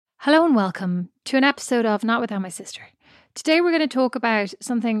Hello and welcome to an episode of Not Without My Sister. Today we're going to talk about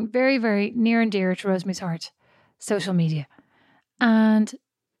something very, very near and dear to Rosemary's heart, social media. And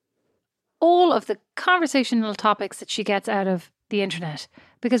all of the conversational topics that she gets out of the internet.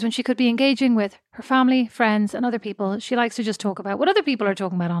 Because when she could be engaging with her family, friends and other people, she likes to just talk about what other people are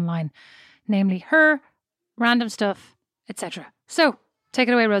talking about online. Namely her, random stuff, etc. So, take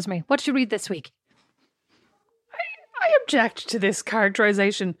it away, Rosemary. What did you read this week? I object to this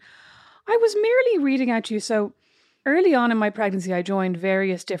characterization. I was merely reading out to you. So early on in my pregnancy, I joined I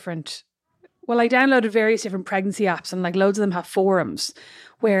downloaded various different pregnancy apps, and like loads of them have forums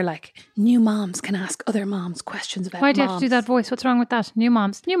where like new moms can ask other moms questions about Why do you have to do that voice? What's wrong with that? New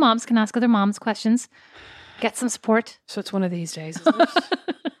moms can ask other moms questions. Get some support. So it's one of these days, isn't it?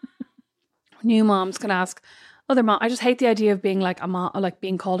 New moms can ask other moms. I just hate the idea of being like a mom, like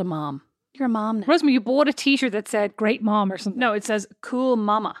being called a mom. You're a mom now. Rosemary, you bought a t-shirt that said great mom or something. No, it says cool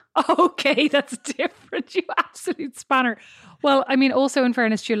mama. Okay, that's different. You absolute spanner. Well, I mean, also in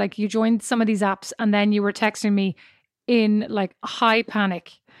fairness to you, like you joined some of these apps and then you were texting me in like high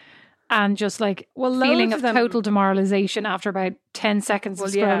panic and just like feeling of total demoralization after about 10 seconds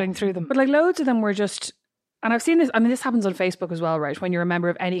of scrolling through them. But like loads of them were just, and I've seen this, I mean, this happens on Facebook as well, right? When you're a member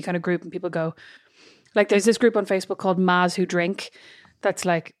of any kind of group and people go, like there's this group on Facebook called Mas Who Drink that's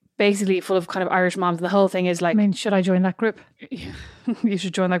like, basically full of kind of Irish moms, and the whole thing is like, I mean, should I join that group? You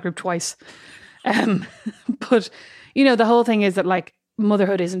should join that group twice. But you know, the whole thing is that like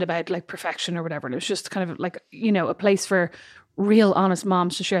motherhood isn't about like perfection or whatever. And it's just kind of like, you know, a place for real honest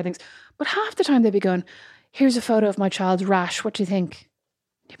moms to share things. But half the time they'd be going, here's a photo of my child's rash. What do you think?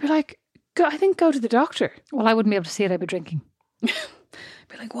 You'd be like, I think go to the doctor. Well, I wouldn't be able to see it. I'd be drinking.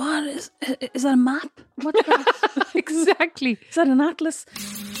 Be like, what is that a map? What's that? Exactly. Is that an atlas?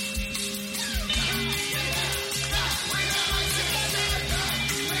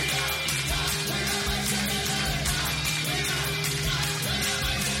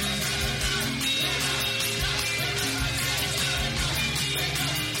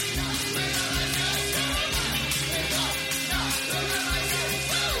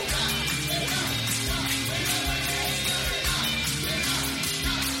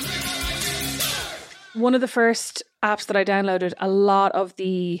 One of the first apps that I downloaded, a lot of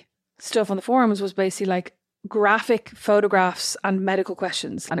the stuff on the forums was basically like graphic photographs and medical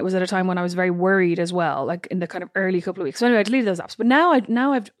questions. And it was at a time when I was very worried as well, like in the kind of early couple of weeks. So anyway, I deleted those apps. But now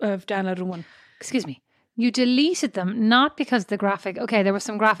I've downloaded one. Excuse me. You deleted them, not because the graphic, okay, there was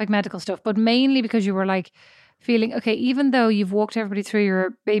some graphic medical stuff, but mainly because you were like feeling, okay, even though you've walked everybody through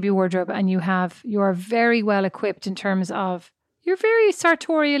your baby wardrobe and you are very well equipped in terms of, you're very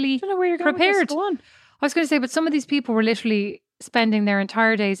sartorially I don't know where you're going prepared. With this. Go on. I was going to say, but some of these people were literally spending their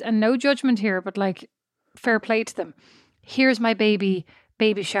entire days, and no judgment here, but like fair play to them. Here's my baby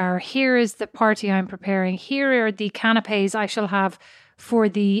shower. Here is the party I'm preparing. Here are the canapes I shall have for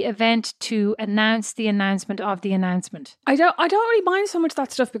the event to announce the announcement of the announcement. I don't really mind so much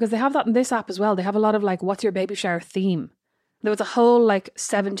that stuff because they have that in this app as well. They have a lot of like, what's your baby shower theme? There was a whole like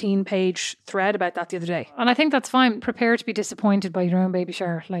 17-page thread about that the other day. And I think that's fine. Prepare to be disappointed by your own baby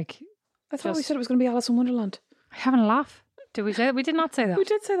shower. Like, I thought we said it was going to be Alice in Wonderland. Having a laugh. Did we say that? We did not say that. We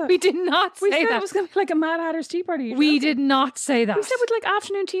did say that. We did not say that. We said it was going to be like a Mad Hatter's tea party. We did not say that. We said with like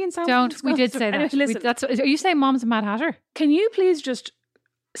afternoon tea and sandwiches. We did say that. Listen, are you saying Mom's a Mad Hatter? Can you please just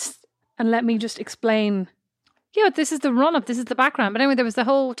and let me just explain? Yeah, but this is the run-up. This is the background. But anyway, there was the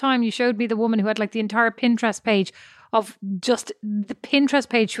whole time you showed me the woman who had like the entire Pinterest page of just the Pinterest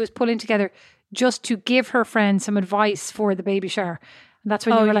page she was pulling together just to give her friend some advice for the baby shower. And that's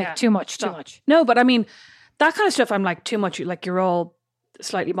when you were like, too much. No, but I mean, that kind of stuff, I'm like, too much. Like, you're all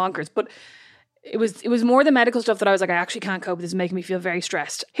slightly bonkers. But it was more the medical stuff that I was like, I actually can't cope with this. It's making me feel very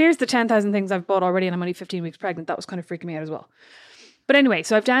stressed. Here's the 10,000 things I've bought already and I'm only 15 weeks pregnant. That was kind of freaking me out as well. But anyway,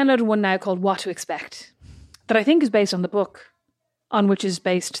 so I've downloaded one now called What to Expect that I think is based on the book on which is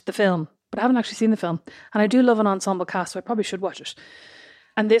based the film. But I haven't actually seen the film. And I do love an ensemble cast, so I probably should watch it.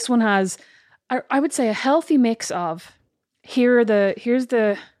 And this one has, I would say, a healthy mix of here's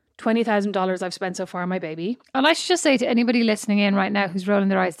the $20,000 I've spent so far on my baby. And I should just say to anybody listening in right now who's rolling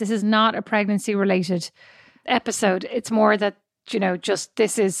their eyes, this is not a pregnancy related episode. It's more that, you know, just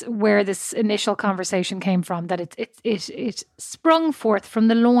this is where this initial conversation came from, that it sprung forth from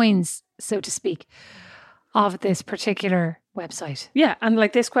the loins, so to speak, of this particular website. Yeah, and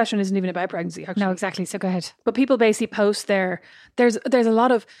like this question isn't even about pregnancy, actually. No, exactly. So go ahead. But people basically post there's a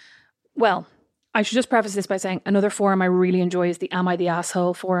lot of, well, I should just preface this by saying another forum I really enjoy is the Am I the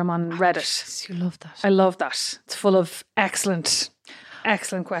Asshole forum on Reddit. Jesus, you love that. I love that. It's full of excellent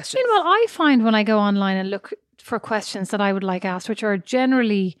questions. Meanwhile, I find when I go online and look for questions that I would like asked, which are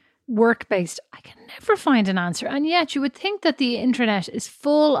generally work-based, I can never find an answer. And yet you would think that the internet is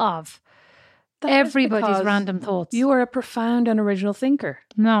full of That is everybody's because random thoughts. You are a profound and original thinker.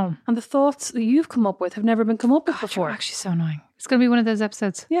 No. And the thoughts that you've come up with have never been come up with God, before. you're actually so annoying. It's going to be one of those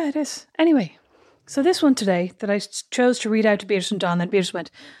episodes. Yeah, it is. Anyway, so this one today that I chose to read out to Beatrice and Don, then Beatrice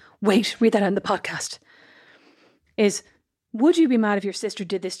went, wait, read that out in the podcast, is, would you be mad if your sister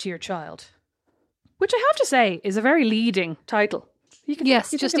did this to your child? Which I have to say is a very leading title. You can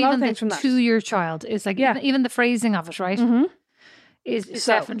Yes, you just take a lot of even things from the that. to your child is like, Yeah. even the phrasing of it, right? Mhm. Is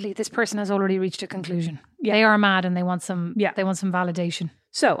So- definitely, this person has already reached a conclusion. Yeah. They are mad and they want some, Yeah. they want some validation.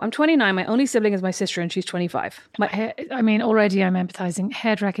 So I'm 29. My only sibling is my sister, and she's 25. I mean, already I'm empathizing.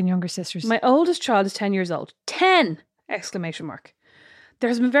 Head wrecking younger sisters. My oldest child is 10 years old. 10! Exclamation mark. There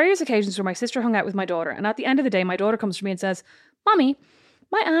has been various occasions where my sister hung out with my daughter, and at the end of the day, my daughter comes to me and says, Mommy,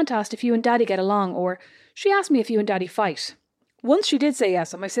 my aunt asked if you and Daddy get along, or she asked me if you and Daddy fight. Once she did say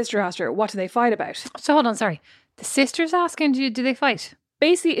yes, and my sister asked her, what do they fight about? So hold on, sorry. The sisters asking, do they fight?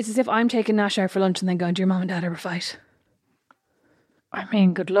 Basically, it's as if I'm taking Nash out for lunch and then going, do your mum and dad ever fight? I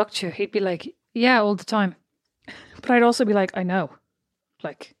mean, good luck to you. He'd be like, yeah, all the time. But I'd also be like, I know.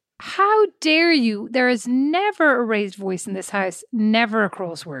 Like, How dare you? There is never a raised voice in this house, never a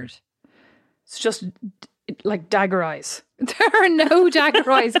crossword. it's just like dagger eyes. There are no dagger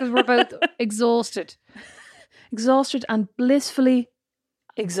eyes because we're both exhausted. Exhausted and blissfully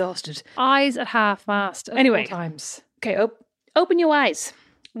exhausted. Eyes at half mast at Anyway. all times. Okay, open your eyes.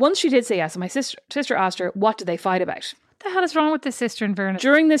 Once she did say yes, and my sister asked her, what did they fight about? What the hell is wrong with this sister in fairness?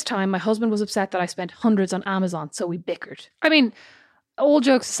 During this time, my husband was upset that I spent hundreds on Amazon, so we bickered. I mean, all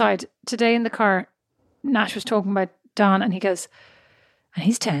jokes aside, today in the car, Nash was talking about Don and he goes, and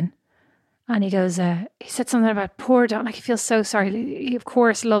he's 10. And he goes, he said something about poor Don. Like, he feels so sorry. He, of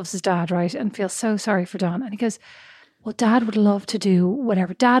course, loves his dad, right? And feels so sorry for Don. And he goes, well, Dad would love to do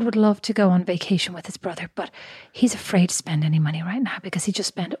whatever. Dad would love to go on vacation with his brother, but he's afraid to spend any money right now because he just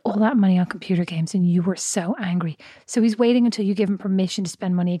spent all that money on computer games and you were so angry. So he's waiting until you give him permission to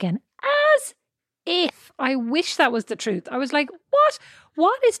spend money again. As if. I wish that was the truth. I was like, what?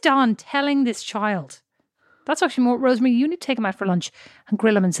 What is Don telling this child? That's actually more, Rosemary, you need to take him out for lunch and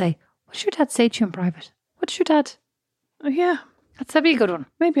grill him and say, what does your dad say to you in private? What does your dad? Oh, yeah. That'd be a good one.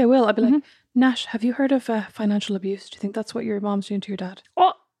 Maybe I will. I'll be like, Nash, have you heard of financial abuse? Do you think that's what your mom's doing to your dad?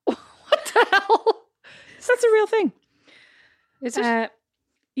 Oh, what the hell? That's a real thing. Is it?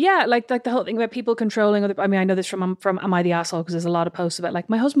 Yeah, like the whole thing about people controlling other. I mean, I know this from Am I the Asshole? Because there's a lot of posts about like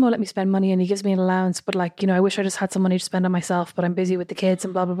my husband won't let me spend money and he gives me an allowance, but like, you know, I wish I just had some money to spend on myself, but I'm busy with the kids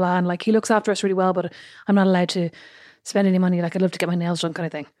and blah blah blah, and like he looks after us really well, but I'm not allowed to spend any money. Like I'd love to get my nails done, kind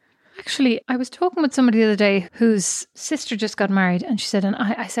of thing. Actually, I was talking with somebody the other day whose sister just got married, and she said, and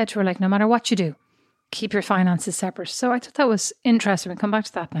I said to her, like, no matter what you do, keep your finances separate. So I thought that was interesting. We'll come back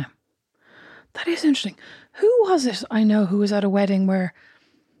to that now. That is interesting. Who was it I know who was at a wedding where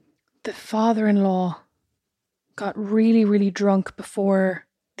the father-in-law got really, really drunk before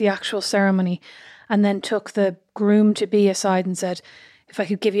the actual ceremony and then took the groom-to-be aside and said, if I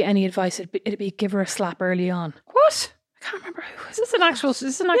could give you any advice, it'd be give her a slap early on. What? I can't remember who it was. Is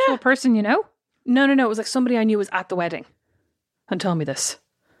this an actual person you know? No. It was like somebody I knew was at the wedding and told me this.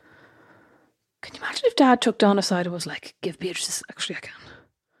 Can you imagine if Dad took Don aside and was like, give Beatrice, actually I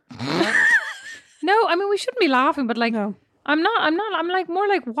can. No, I mean, we shouldn't be laughing, but like, No. I'm like more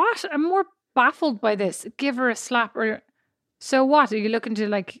like, what? I'm more baffled by this. Give her a slap or, so what? Are you looking to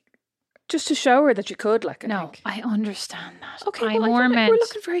like, Just to show her that you could, like, I no, think. I understand that. Okay, I well, more meant, we're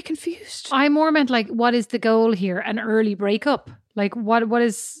looking very confused. I more meant like, what is the goal here? An early breakup? Like, what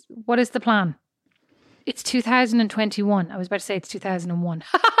is the plan? It's 2021. I was about to say it's 2001.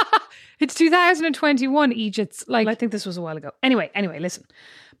 It's 2021, Egypt's like, Well, I think this was a while ago. Anyway, listen.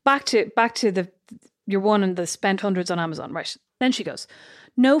 Back to your one and the spent hundreds on Amazon, right? Then she goes,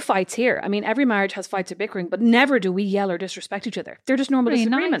 no fights here. I mean, every marriage has fights or bickering, but never do we yell or disrespect each other. They're just normal very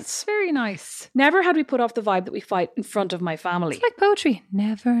disagreements. nice, very nice. Never had we put off the vibe that we fight in front of my family. It's like poetry.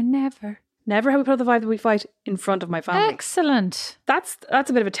 Never, never. Never have we put off the vibe that we fight in front of my family. Excellent. That's a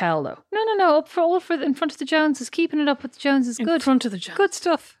bit of a tell, though. No. In front of the Joneses. Keeping it up with the Joneses. In Good. front of the judge. Good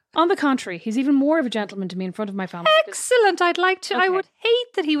stuff. On the contrary, he's even more of a gentleman to me in front of my family. because Excellent. I'd like to. I Okay. would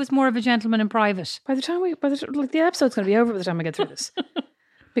hate that he was more of a gentleman in private. By the time the episode's going to be over by the time I get through this.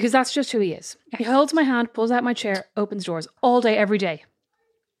 Because that's just who he is. He holds my hand, pulls out my chair, opens doors all day, every day.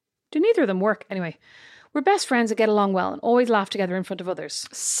 Do neither of them work? Anyway, we're best friends that get along well and always laugh together in front of others.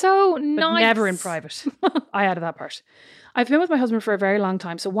 So But nice. never in private. I added that part. I've been with my husband for a very long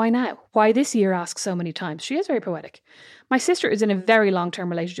time, so why now? Why this year? Asks so many times. She is very poetic. My sister is in a very long-term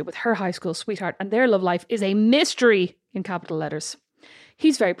relationship with her high school sweetheart, and their love life is a mystery in capital letters.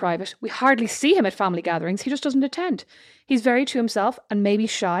 He's very private. We hardly see him at family gatherings. He just doesn't attend. He's very to himself and maybe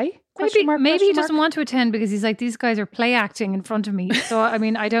shy. Maybe he doesn't want to attend because he's like, these guys are play acting in front of me. So, I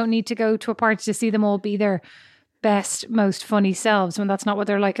mean, I don't need to go to a party to see them all be their best, most funny selves when that's not what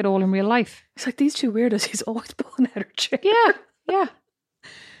they're like at all in real life. It's like these two weirdos. He's always pulling out her chair. Yeah.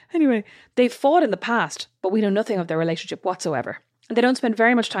 Anyway, they've fought in the past, but we know nothing of their relationship whatsoever. And they don't spend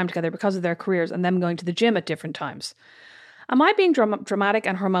very much time together because of their careers and them going to the gym at different times. Am I being dramatic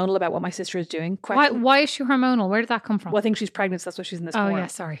and hormonal about what my sister is doing? Why is she hormonal? Where did that come from? Well, I think she's pregnant, so that's why she's in this Oh, forum. yeah,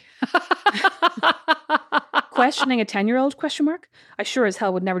 sorry. Questioning a 10-year-old, question mark? I sure as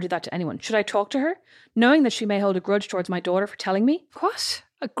hell would never do that to anyone. Should I talk to her? Knowing that she may hold a grudge towards my daughter for telling me? What?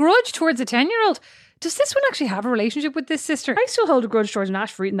 A grudge towards a 10-year-old? Does this one actually have a relationship with this sister? I still hold a grudge towards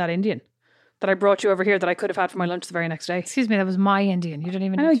Nash for eating that Indian that I brought you over here that I could have had for my lunch the very next day. Excuse me, that was my Indian. You don't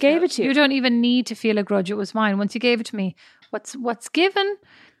even. I gave it to you. You don't even need to feel a grudge. It was mine. Once you gave it to me, what's given,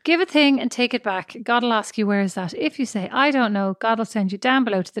 give a thing and take it back. God will ask you where is that. If you say I don't know, God will send you down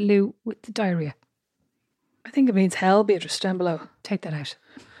below to the loo with the diarrhea. I think it means hell, Beatrice, down below. Take that out.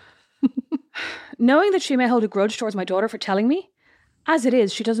 Knowing that she may hold a grudge towards my daughter for telling me, as it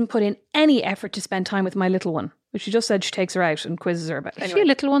is, she doesn't put in any effort to spend time with my little one. But she just said she takes her out and quizzes her about it. Is she a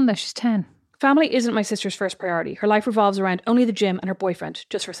little one though? She's 10. Family isn't my sister's first priority. Her life revolves around only the gym and her boyfriend.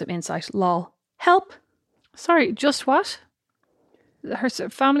 Just for some insight. Lol. Help. Sorry, just what? Her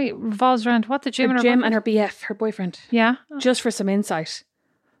family revolves around what? The gym, and her BF, her boyfriend. Yeah. Just for some insight.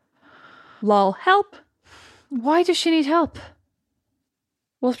 Lol. Help. Why does she need help?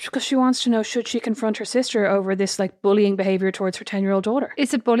 Well, because she wants to know, should she confront her sister over this like bullying behaviour towards her 10-year-old daughter?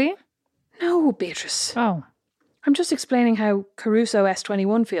 Is it bullying? No, Beatrice. Oh. I'm just explaining how Caruso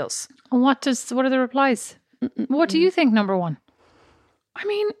S21 feels. And what are the replies? What do you think, number one? I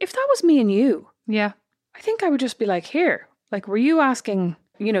mean, if that was me and you, yeah, I think I would just be like, here, like, were you asking,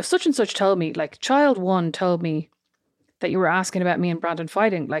 such and such told me, like, child one told me that you were asking about me and Brandon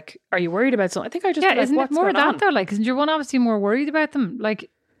fighting. Like, are you worried about something? I think I just be like, isn't what's it more going that on? though? Like, isn't your one obviously more worried about them? Like,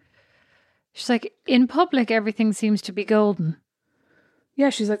 she's like, in public, everything seems to be golden. Yeah,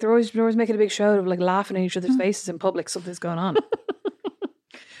 she's like, they're always making a big show of like laughing at each other's faces in public. Something's going on.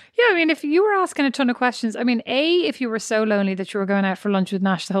 Yeah, I mean, if you were asking a ton of questions, I mean, if you were so lonely that you were going out for lunch with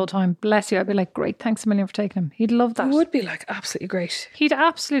Nash the whole time, bless you, I'd be like, great, thanks a million for taking him. He'd love that. It would be like absolutely great. He'd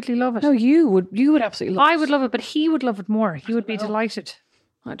absolutely love it. No, you would absolutely love it. I would love it, but he would love it more. He would be delighted.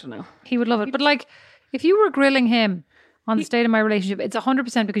 I don't know. He would love it. But like, if you were grilling him on the state of my relationship, it's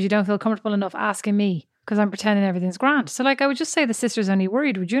 100% because you don't feel comfortable enough asking me because I'm pretending everything's grand. So like, I would just say the sister's only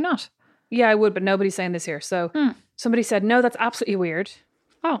worried, would you not? Yeah, I would, but nobody's saying this here. So somebody said, no, that's absolutely weird.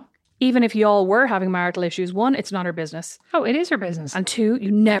 Oh. Even if y'all were having marital issues, one, it's not her business. Oh, it is her business. And two,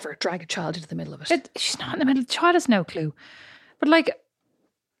 you never drag a child into the middle of it. She's not in the middle. The child has no clue. But like,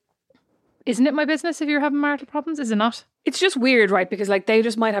 isn't it my business if you're having marital problems? Is it not? It's just weird, right? Because like they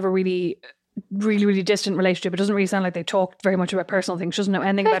just might have a really, really, really distant relationship. It doesn't really sound like they talk very much about personal things. She doesn't know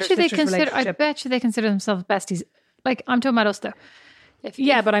anything about her sister's relationship. I bet you they consider themselves besties. Like, I'm talking about us though. If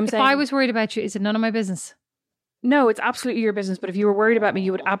I was worried about you, is it none of my business? No, it's absolutely your business. But if you were worried about me,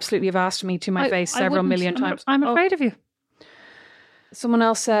 you would absolutely have asked me to my face several million times. I'm afraid of you. Someone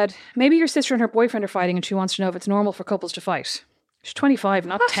else said, maybe your sister and her boyfriend are fighting and she wants to know if it's normal for couples to fight. She's 25,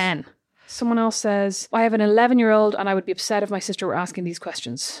 not 10. Someone else says, I have an 11-year-old and I would be upset if my sister were asking these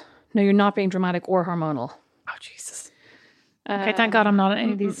questions. No, you're not being dramatic or hormonal. Oh, Jesus. Okay, thank God I'm not on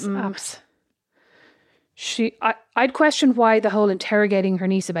any of these apps. I'd question why the whole interrogating her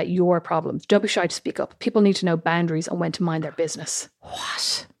niece about your problems. Don't be shy to speak up. People need to know boundaries and when to mind their business.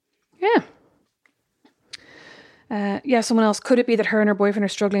 What? Yeah. Someone else. Could it be that her and her boyfriend are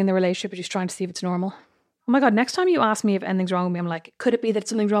struggling in their relationship and she's trying to see if it's normal? Oh my God, next time you ask me if anything's wrong with me, I'm like, could it be that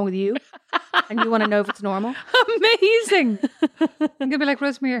something's wrong with you? And you want to know if it's normal? Amazing. I'm going to be like,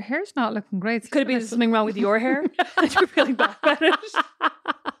 Rosemary, your hair's not looking great. Could it be there's something wrong with your hair? And you're feeling bad about it?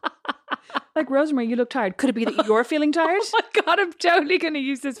 Like, Rosemary, you look tired. Could it be that you're feeling tired? Oh my God, I'm totally going to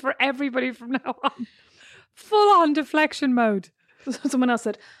use this for everybody from now on. Full on deflection mode. Someone else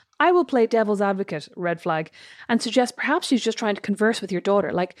said, I will play devil's advocate, red flag, and suggest perhaps she's just trying to converse with your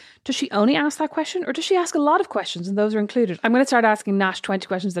daughter. Like, does she only ask that question or does she ask a lot of questions and those are included? I'm going to start asking Nash 20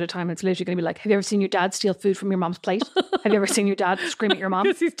 questions at a time and it's literally going to be like, have you ever seen your dad steal food from your mom's plate? Have you ever seen your dad scream at your mom?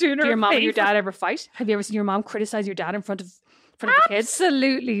 Because he's doing her Do your mom favor. and your dad ever fight? Have you ever seen your mom criticize your dad in front of the kids?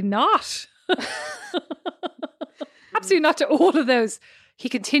 Absolutely not. Absolutely not to all of those. He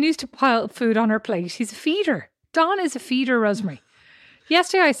continues to pile food on her plate. He's a feeder. Don is a feeder, Rosemary.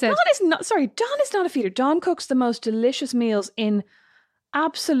 Yesterday I said... Don is not a feeder. Don cooks the most delicious meals in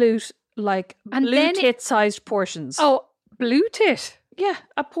absolute, like, blue tit-sized portions. Oh, blue tit? Yeah,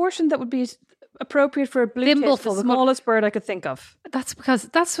 a portion that would be appropriate for a blue tit, the Thimbleful. smallest bird I could think of. That's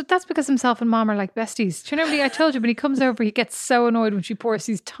because himself and Mom are like besties. Do you know, I told you when he comes over, he gets so annoyed when she pours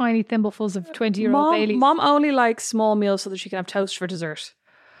these tiny thimblefuls of 20-year-old Baileys. Mom only likes small meals so that she can have toast for dessert.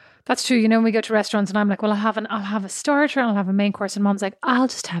 That's true. You know, when we go to restaurants and I'm like, well, I'll have a starter and I'll have a main course, and Mom's like, I'll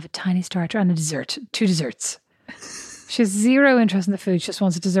just have a tiny starter and a dessert, 2 desserts. She has zero interest in the food. She just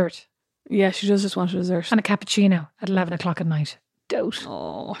wants a dessert. Yeah, she does just want a dessert. And a cappuccino at 11 o'clock at night. Dote.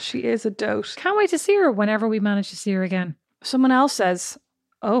 Oh, she is a dote. Can't wait to see her whenever we manage to see her again. Someone else says,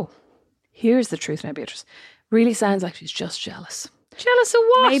 oh, here's the truth now, Beatrice. Really sounds like she's just jealous. Jealous of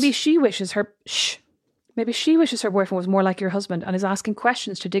what? Maybe she wishes her boyfriend was more like your husband and is asking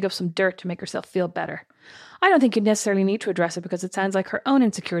questions to dig up some dirt to make herself feel better. I don't think you necessarily need to address it because it sounds like her own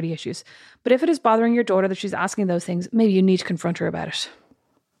insecurity issues. But if it is bothering your daughter that she's asking those things, maybe you need to confront her about it.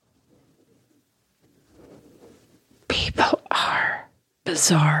 People are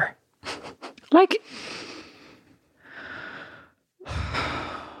bizarre. Like,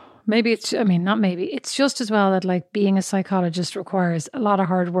 it's just as well that like being a psychologist requires a lot of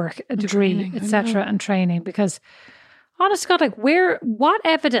hard work, a degree, etc., and training. Because, honest to God, like what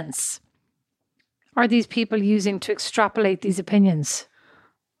evidence are these people using to extrapolate these opinions?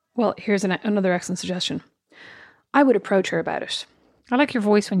 Well, here's another excellent suggestion. I would approach her about it. I like your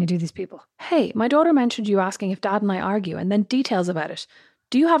voice when you do these people. Hey, my daughter mentioned you asking if Dad and I argue, and then details about it.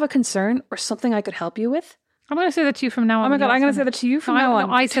 Do you have a concern or something I could help you with? I'm going to say that to you from now on. Oh my God, I'm going to say that to you from now on.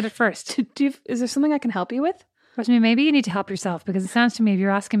 No, I said it first. Is there something I can help you with? Rosemary, maybe you need to help yourself, because it sounds to me, if you're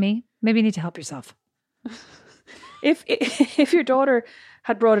asking me, maybe you need to help yourself. If your daughter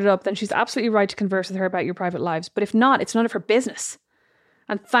had brought it up, then she's absolutely right to converse with her about your private lives. But if not, it's none of her business.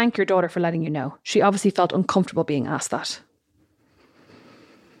 And thank your daughter for letting you know. She obviously felt uncomfortable being asked that.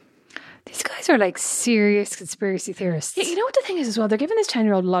 These guys are like serious conspiracy theorists. Yeah, you know what the thing is as well? They're giving this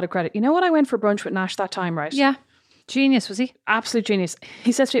 10-year-old a lot of credit. You know what? I went for brunch with Nash that time, right? Yeah. Genius, was he? Absolute genius.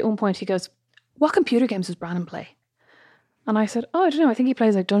 He says to me at one point, he goes, what computer games does Brannon play? And I said, oh, I don't know. I think he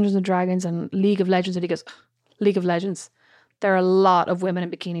plays like Dungeons and Dragons and League of Legends. And he goes, League of Legends. There are a lot of women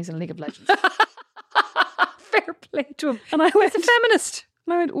in bikinis in League of Legends. Fair play to him. And I went, he's a feminist.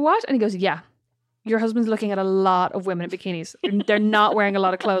 And I went, what? And he goes, yeah. Your husband's looking at a lot of women in bikinis. They're not wearing a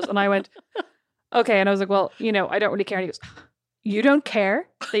lot of clothes. And I went, okay. And I was like, well, you know, I don't really care. And he goes, you don't care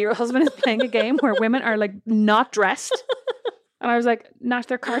that your husband is playing a game where women are like not dressed? And I was like, Nash,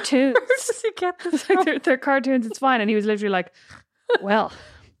 they're cartoons. Where does he get this from? Like, they're cartoons, it's fine. And he was literally like, well,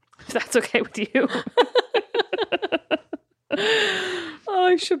 if that's okay with you. Oh,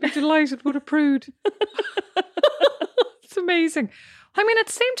 I should be delighted. What a prude. It's amazing. I mean, at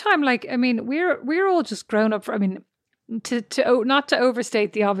the same time, like, I mean, we're all just grown up. I mean, to not to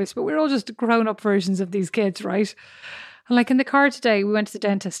overstate the obvious, but we're all just grown up versions of these kids, right? And like in the car today, we went to the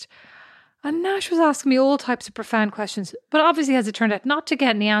dentist, and Nash was asking me all types of profound questions, but obviously, as it turned out, not to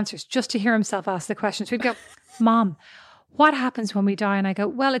get any answers, just to hear himself ask the questions. We'd go, Mom, what happens when we die? And I go,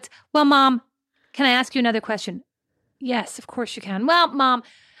 well, Mom, can I ask you another question? Yes, of course you can. Well, Mom,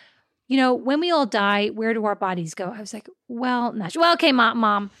 you know, when we all die, where do our bodies go? I was like, well, Nash, well, okay,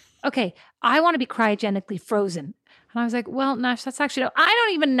 Mom, okay, I want to be cryogenically frozen. And I was like, well, Nash, that's actually, I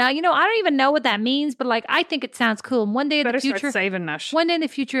don't even know, I don't even know what that means, but like, I think it sounds cool. And one day in the future, start saving Nash. One day in the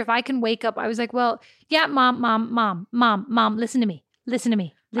future, if I can wake up, I was like, well, yeah, Mom, listen to me.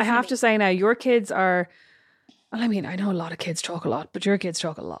 I have to say now, your kids are, well, I mean, I know a lot of kids talk a lot, but your kids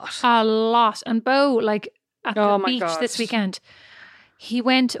talk a lot. A lot. And Beau, like at the beach this weekend, he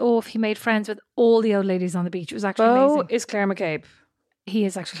went off, he made friends with all the old ladies on the beach. It was actually Beau amazing. is Claire McCabe. He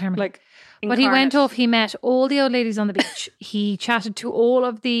is actually Claire McCabe. Like, but he went off, he met all the old ladies on the beach. He chatted to all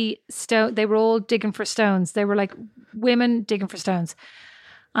of the they were all digging for stones. They were like women digging for stones.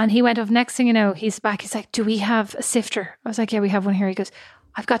 And he went off, next thing you know, he's back. He's like, do we have a sifter? I was like, yeah, we have one here. He goes,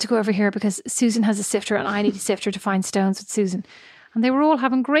 I've got to go over here because Susan has a sifter and I need a sifter to find stones with Susan. And they were all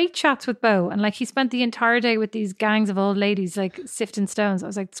having great chats with Beau. And like he spent the entire day with these gangs of old ladies, like sifting stones. I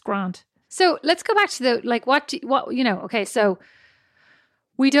was like, it's grand. So let's go back to the, like, okay, so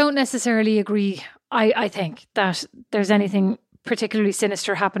we don't necessarily agree, I think, that there's anything particularly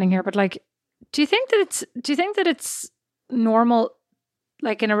sinister happening here. But like, do you think that it's normal,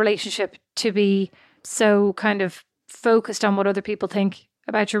 like in a relationship, to be so kind of focused on what other people think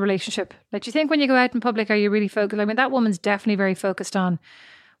about your relationship? Like, do you think when you go out in public, are you really focused? I mean, that woman's definitely very focused on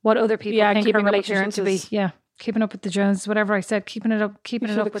what other people think her relationship to be. Yeah. Keeping up with the Joneses, whatever I said, keeping it up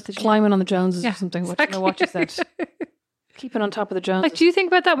with the climbing on the Joneses or something. Exactly. I don't know what you said. Keeping on top of the Joneses. Like, do you think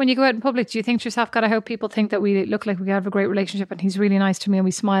about that when you go out in public? Do you think to yourself, God, I hope people think that we look like we have a great relationship and he's really nice to me and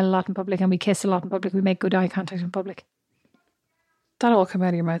we smile a lot in public and we kiss a lot in public, we make good eye contact in public? That all came out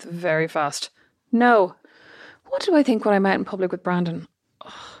of your mouth very fast. No. What do I think when I'm out in public with Brandon?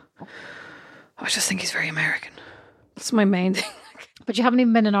 Oh, I just think he's very American. That's my main thing. But you haven't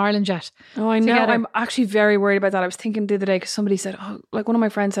even been in Ireland yet. Oh, I know. Together. I'm actually very worried about that. I was thinking the other day because somebody said, oh, like one of my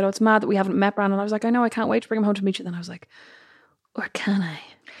friends said, oh, it's mad that we haven't met Brandon. I was like, I know, I can't wait to bring him home to meet you. Then I was like, or can I?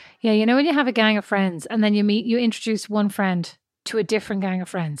 Yeah, you know when you have a gang of friends and then you introduce one friend to a different gang of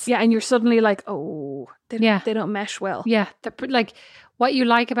friends. Yeah, and you're suddenly like, oh, they don't mesh well. Yeah, like what you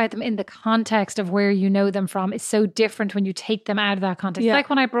like about them in the context of where you know them from is so different when you take them out of that context. Yeah. Like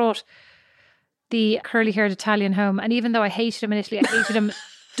when I brought the curly-haired Italian home, and even though I hated him initially, I hated him,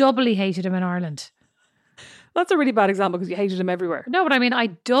 doubly hated him in Ireland. That's a really bad example because you hated him everywhere. No, but I mean, I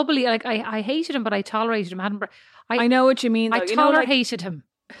doubly, like, I hated him, but I tolerated him. I know what you mean, though. I tolerated him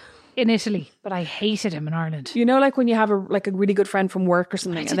in Italy, but I hated him in Ireland. You know, like when you have a really good friend from work or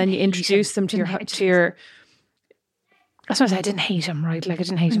something, and then you introduce them to your. That's what I said. I didn't hate him, right? Like I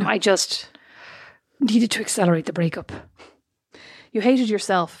didn't hate him. I just needed to accelerate the breakup. You hated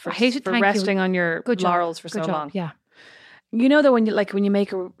yourself for resting you. on your laurels for so long. Yeah. You know that when you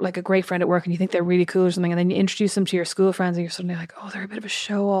make a great friend at work and you think they're really cool or something, and then you introduce them to your school friends and you're suddenly like, oh, they're a bit of a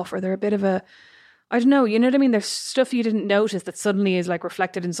show off, or they're a bit of a, I don't know, you know what I mean? There's stuff you didn't notice that suddenly is like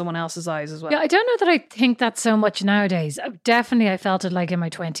reflected in someone else's eyes as well. Yeah, I don't know that I think that so much nowadays. I felt it like in my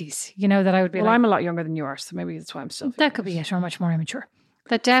 20s. You know, that I would be well, I'm a lot younger than you are, so maybe that's why I'm still. That could be it, or much more immature.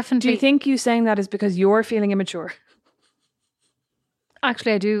 That definitely. Do you think you saying that is because you're feeling immature?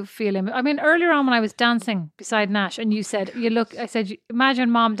 Actually, I do feel him. I mean, earlier on when I was dancing beside Nash and you said, I said, imagine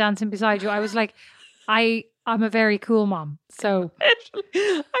mom dancing beside you. I was like, I'm a very cool mom. So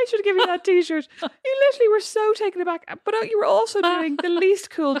I should give you that t-shirt. You literally were so taken aback. But you were also doing the least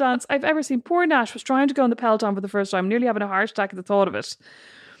cool dance I've ever seen. Poor Nash was trying to go on the Peloton for the first time, nearly having a heart attack at the thought of it.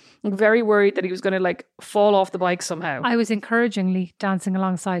 I'm very worried that he was going to like fall off the bike somehow. I was encouragingly dancing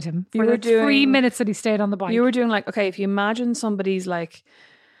alongside him for the 3 minutes that he stayed on the bike. You were doing like, okay, if you imagine somebody's like,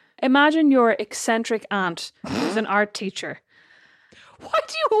 imagine your eccentric aunt who's an art teacher. Why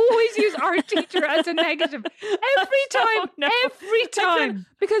do you always use art teacher as a negative? Every time.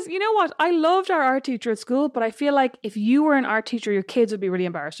 Because you know what? I loved our art teacher at school, but I feel like if you were an art teacher, your kids would be really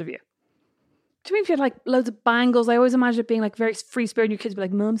embarrassed of you. Do you mean if you had like loads of bangles? I always imagine it being like very free spirit and your kids would be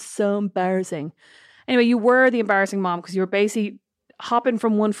like, Mom's so embarrassing. Anyway, you were the embarrassing mom because you were basically hopping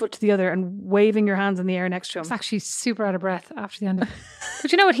from one foot to the other and waving your hands in the air next to him. I was actually super out of breath after the end of it.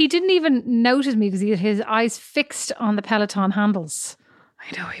 But you know what? He didn't even notice me because he had his eyes fixed on the Peloton handles.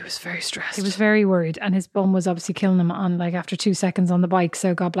 I know, he was very stressed. He was very worried, and his bum was obviously killing him on like after 2 seconds on the bike,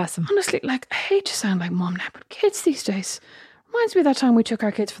 so God bless him. Honestly, like, I hate to sound like mom now, but kids these days, reminds me of that time we took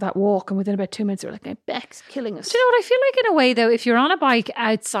our kids for that walk and within about 2 minutes they were like, my back's killing us. Do you know what I feel like in a way though, if you're on a bike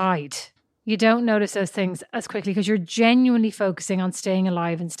outside, you don't notice those things as quickly because you're genuinely focusing on staying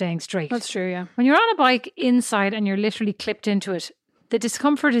alive and staying straight. That's true, yeah. When you're on a bike inside and you're literally clipped into it, the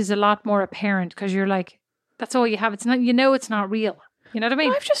discomfort is a lot more apparent because you're like, that's all you have. It's not, it's not real. You know what I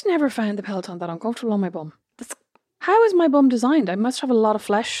mean? I've just never found the Peloton that uncomfortable on my bum. How is my bum designed? I must have a lot of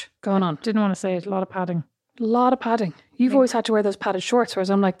flesh going on. Didn't want to say it. A lot of padding. A lot of padding. You've always had to wear those padded shorts, whereas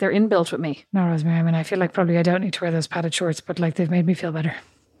I'm like, they're inbuilt with me. No, Rosemary, I mean, I feel like probably I don't need to wear those padded shorts, but like they've made me feel better.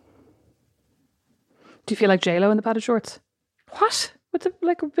 Do you feel like J-Lo in the padded shorts? What? With a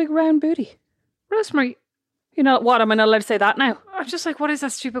big round booty. Rosemary. You know what? Am I not allowed to say that now? I'm just like, what is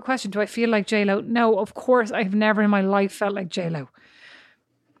that stupid question? Do I feel like J-Lo? No, of course. I've never in my life felt like J-Lo.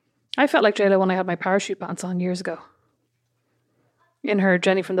 I felt like J-Lo when I had my parachute pants on years ago. In her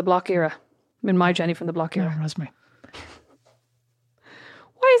Jenny from the Block era. In my Jenny from the Block era. No, Rosemary.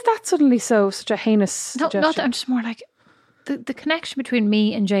 Why is that suddenly such a heinous suggestion? Not that. I'm just more like, the connection between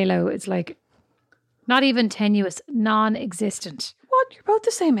me and J-Lo is like, not even tenuous, non-existent. What? You're both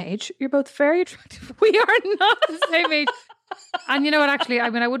the same age. You're both very attractive. We are not the same age. And you know what, actually, I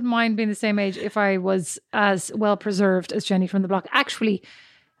mean, I wouldn't mind being the same age if I was as well preserved as Jenny from the Block. Actually,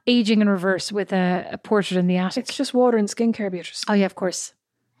 aging in reverse with a portrait in the attic. It's just water and skincare, Beatrice. Oh yeah, of course.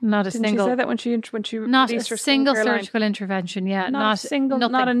 Not a Didn't single. she say that when she not released a her single skincare surgical line? intervention. Yeah, Not a single.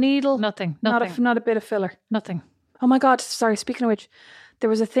 nothing, Not a needle. Nothing. Not a bit of filler. Nothing. Oh my God! Sorry. Speaking of which, there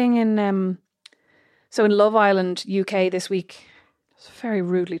was a thing in so in Love Island UK this week. It's a very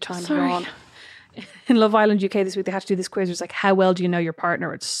rudely timed yawn. In Love Island UK this week, they had to do this quiz. It's like, how well do you know your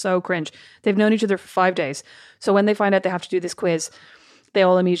partner? It's so cringe. They've known each other for 5 days. So when they find out they have to do this quiz, they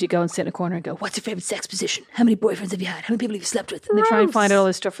all immediately go and sit in a corner and go, what's your favourite sex position? How many boyfriends have you had? How many people have you slept with? And they try and find out all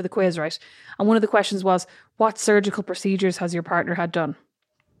this stuff for the quiz, right? And one of the questions was, what surgical procedures has your partner had done?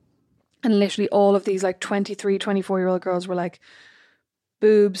 And literally all of these like 23, 24-year-old girls were like,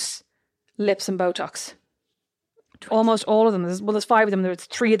 boobs, lips and Botox. Almost all of them. There's 5 of them. There's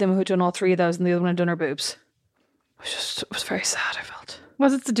 3 of them who'd done all 3 of those, and the other one had done her boobs. It was very sad, I felt.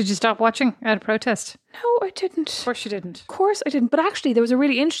 Was it? Did you stop watching out of protest? No, I didn't. Of course you didn't. Of course I didn't. But actually, there was a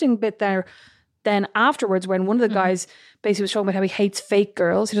really interesting bit there then afterwards when one of the guys basically was talking about how he hates fake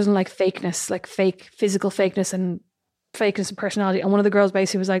girls. He doesn't like fakeness, like fake physical fakeness and fakeness of personality. And one of the girls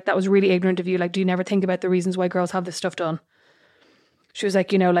basically was like, that was really ignorant of you. Like, do you never think about the reasons why girls have this stuff done? She was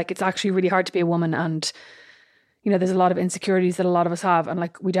like, like it's actually really hard to be a woman, and there's a lot of insecurities that a lot of us have, and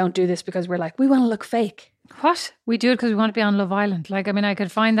like we don't do this because we're like, we want to look fake. What? We do it because we want to be on Love Island. Like, I mean, I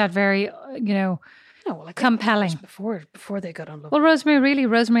could find that very, compelling. Before they got on Love Well, Rosemary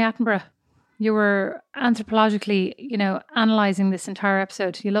Attenborough, you were anthropologically, analysing this entire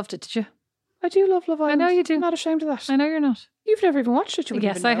episode. You loved it, did you? I do love Love Island. I know you do. I'm not ashamed of that. I know you're not. You've never even watched it.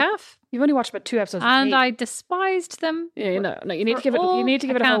 Yes, I have. You've only watched about 2 episodes. And I despised them. Yeah, no, you need to give it. You need to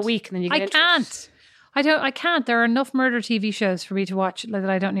give it a whole week, and then you get into it. I can't. There are enough murder TV shows for me to watch that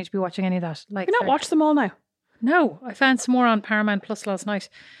I don't need to be watching any of that. Like, you not watch them all now? No, I found some more on Paramount Plus last night.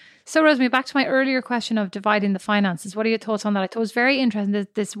 So, Rosemary, back to my earlier question of dividing the finances. What are your thoughts on that? I thought it was very interesting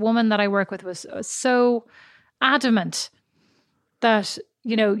that this woman that I work with was so adamant that,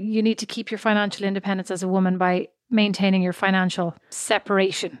 you need to keep your financial independence as a woman by maintaining your financial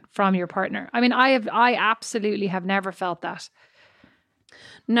separation from your partner. I mean, I absolutely have never felt that.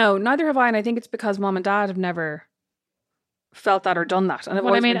 No, neither have I. And I think it's because mom and dad have never felt that or done that. And I've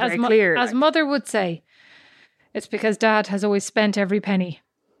always been very clear. As mother would say, it's because dad has always spent every penny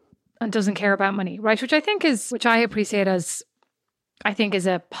and doesn't care about money, right? Which I appreciate as, I think is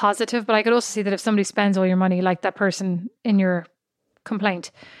a positive, but I could also see that if somebody spends all your money, like that person in your complaint,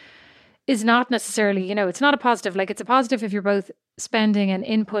 is not necessarily, it's not a positive. Like, it's a positive if you're both spending and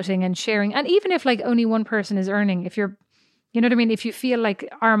inputting and sharing. And even if like only one person is earning, if you're, you know what I mean? If you feel like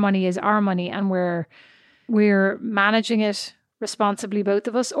our money is our money and we're managing it responsibly, both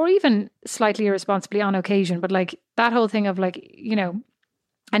of us, or even slightly irresponsibly on occasion, but like that whole thing of like,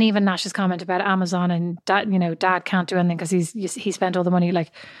 and even Nash's comment about Amazon and dad can't do anything because he spent all the money.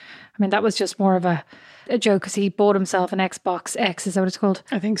 Like, I mean, that was just more of a joke because he bought himself an Xbox X, is that what it's called?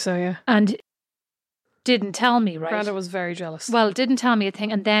 I think so, yeah. And didn't tell me, right? Brenda was very jealous. Well, didn't tell me a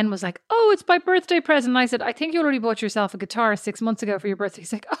thing, and then was like, oh, it's my birthday present. And I said, I think you already bought yourself a guitar 6 months ago for your birthday.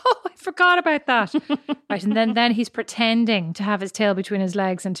 He's like, oh, I forgot about that. Right, and then he's pretending to have his tail between his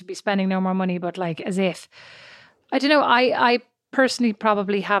legs and to be spending no more money, but like as if. I don't know, I personally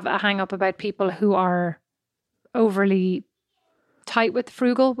probably have a hang up about people who are overly tight with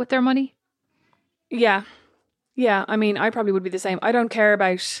frugal with their money. Yeah. Yeah, I mean, I probably would be the same. I don't care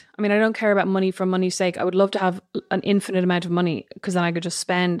about money for money's sake. I would love to have an infinite amount of money because then I could just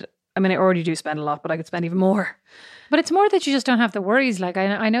spend. I mean, I already do spend a lot, but I could spend even more. But it's more that you just don't have the worries. Like,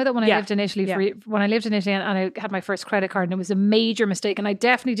 I know that when I lived in Italy, and I had my first credit card, and it was a major mistake, and I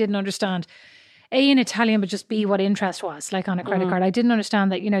definitely didn't understand A, in Italian, but just B, what interest was like on a credit card. I didn't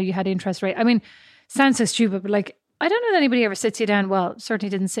understand that, you had interest rate. I mean, sounds so stupid, but like, I don't know that anybody ever sits you down. Well,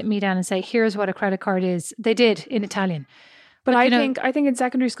 certainly didn't sit me down and say, here's what a credit card is. They did in Italian. But I think in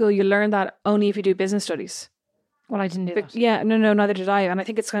secondary school, you learn that only if you do business studies. Well, I didn't do that. Yeah, no, neither did I. And I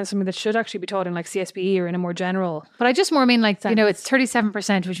think it's kind of something that should actually be taught in like CSBE or in a more general. But I just more mean like, it's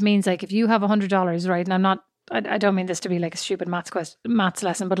 37%, which means like if you have $100, right? And I don't mean this to be like a stupid maths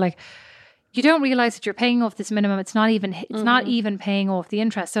lesson, but like, you don't realize that you're paying off this minimum. It's not even paying off the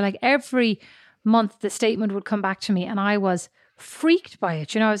interest. So like every month the statement would come back to me and I was freaked by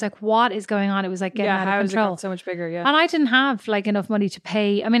it. I was like, what is going on? It was like getting out of control. How is it so much bigger? Yeah. And I didn't have like enough money to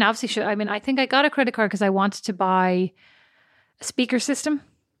pay. I mean, obviously, I think I got a credit card because I wanted to buy a speaker system.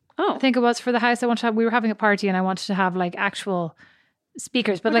 Oh. I think it was for the house. We were having a party and I wanted to have like actual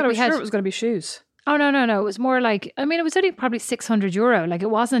speakers. But like sure it was going to be shoes. Oh, no. It was more like, I mean, it was only probably €600. Like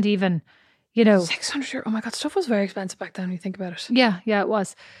it wasn't even, €600. Oh my God, stuff was very expensive back then when you think about it. Yeah, it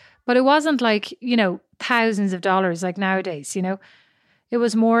was. But it wasn't like, thousands of dollars like nowadays, It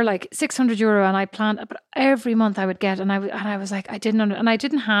was more like €600 and I planned, but every month I would get, and I was like, I didn't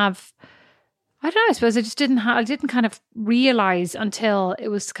have, I don't know, I suppose I didn't kind of realize until it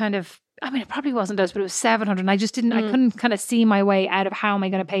was kind of, I mean, it probably wasn't us, but it was 700 and I just didn't, I couldn't kind of see my way out of how am I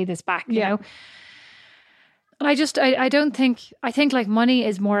going to pay this back, you know? And I think like money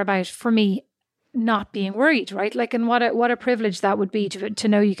is more about, for me, not being worried, right? Like, and what a privilege that would be to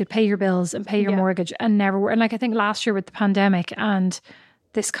know you could pay your bills and pay your mortgage and never worry. And like, I think last year with the pandemic and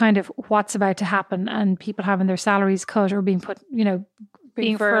this kind of what's about to happen and people having their salaries cut or being put,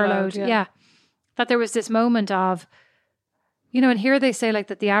 being furloughed. Yeah. That there was this moment of, and here they say like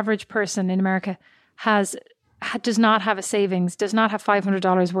that the average person in America has does not have a savings, does not have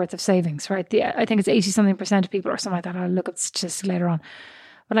 $500 worth of savings, right? I think it's 80 something % of people or something like that. I'll look at the statistics later on.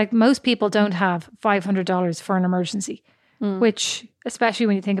 But like most people don't have $500 for an emergency, which, especially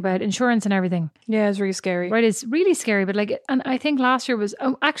when you think about insurance and everything. Yeah, it's really scary. Right, it's really scary. But like, and I think last year was,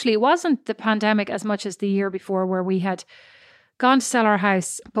 actually it wasn't the pandemic as much as the year before, where we had gone to sell our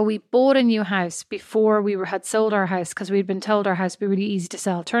house, but we bought a new house before we had sold our house because we'd been told our house would be really easy to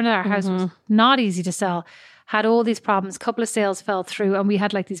sell. Turned out our house was not easy to sell, had all these problems, couple of sales fell through, and we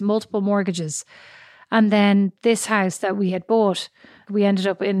had like these multiple mortgages. And then this house that we had bought, we ended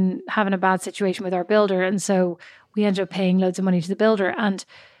up in having a bad situation with our builder. And so we ended up paying loads of money to the builder. And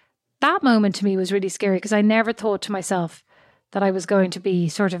that moment to me was really scary because I never thought to myself that I was going to be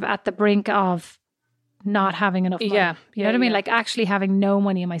sort of at the brink of not having enough money. Yeah. You know what I mean? Like actually having no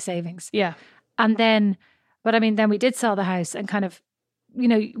money in my savings. Yeah. And then, but I mean, then we did sell the house and kind of, you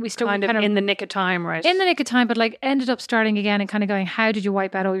know, we still Kind of in the nick of time, right? in the nick of time, but like ended up starting again and kind of going, how did you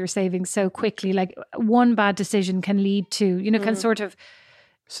wipe out all your savings so quickly? Like one bad decision can lead to, you know, can sort of,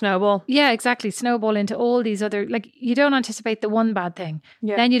 Snowball. yeah, exactly, snowball into all these other, like you don't anticipate the one bad thing.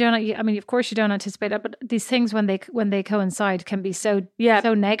 Yeah. Then you don't, I mean, of course you don't anticipate it, but these things when they coincide can be so,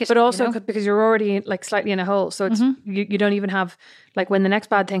 so negative. But also you know? because you're already like slightly in a hole. So it's you don't even have, like when the next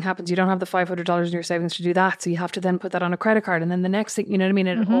bad thing happens, you don't have the $500 in your savings to do that. So you have to then put that on a credit card. And then the next thing, you know what I mean?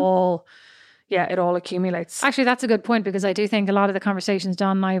 It all accumulates. Actually, that's a good point because I do think a lot of the conversations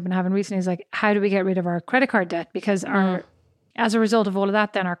Don and I have been having recently is like, how do we get rid of our credit card debt? Because as a result of all of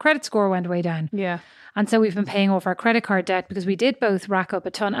that, then our credit score went way down. Yeah. And so we've been paying off our credit card debt because we did both rack up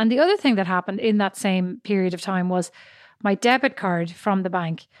a ton. And the other thing that happened in that same period of time was my debit card from the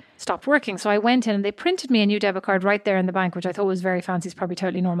bank stopped working. So I went in and they printed me a new debit card right there in the bank, which I thought was very fancy. It's probably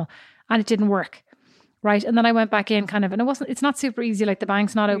totally normal. And it didn't work. Right. And then I went back in kind of, and it's not super easy. Like the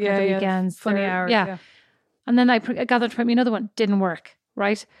bank's not open the weekends. Funny hours. Yeah. And then I got them to print me another one. Didn't work.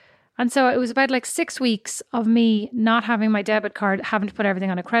 Right. And so it was about like 6 weeks of me not having my debit card, having to put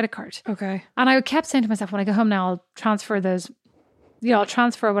everything on a credit card. Okay. And I kept saying to myself, when I go home now, I'll transfer those, you know, I'll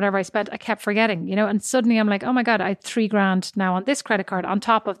transfer whatever I spent. I kept forgetting, you know, and suddenly I'm like, oh my God, I had $3,000 now on this credit card, on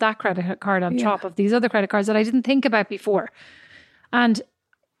top of that credit card, on top of these other credit cards that I didn't think about before. And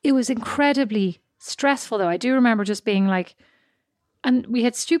it was incredibly stressful though. I do remember just being like, and we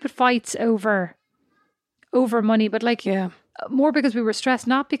had stupid fights over money, but like, more because we were stressed,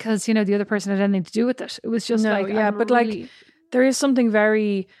 not because, you know, the other person had anything to do with it. It was just like, like there is something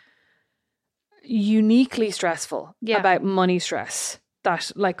very uniquely stressful about money stress.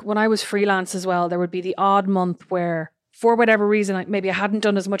 That like when I was freelance as well, there would be the odd month where for whatever reason, like maybe I hadn't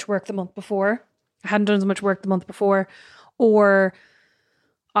done as much work the month before. Or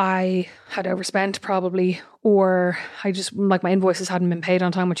I had overspent probably, or I just like my invoices hadn't been paid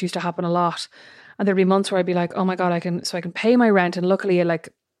on time, which used to happen a lot. And there'd be months where I'd be like, oh my God, I can pay my rent. And luckily, like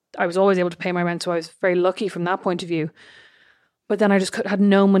I was always able to pay my rent. So I was very lucky from that point of view. But then I just had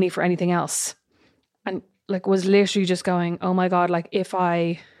no money for anything else. And like was literally just going, oh my God, like if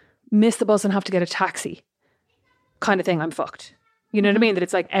I miss the bus and have to get a taxi kind of thing, I'm fucked. You know what I mean? That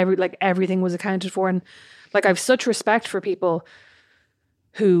it's like everything was accounted for. And like I have such respect for people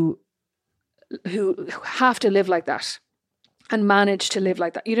who have to live like that. And manage to live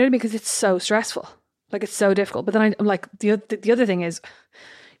like that. You know what I mean? Because it's so stressful. Like it's so difficult. But then I'm like, the other thing is,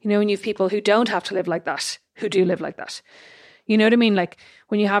 you know, when you have people who don't have to live like that, who do live like that. You know what I mean? Like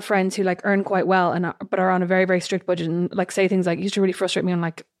when you have friends who like earn quite well but are on a very, very strict budget and like say things like, it used to really frustrate me on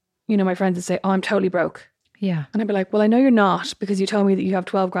like, you know, my friends would say, oh, I'm totally broke. Yeah. And I'd be like, well, I know you're not because you told me that you have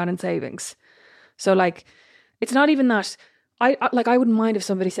 12 grand in savings. So like, it's not even that I wouldn't mind if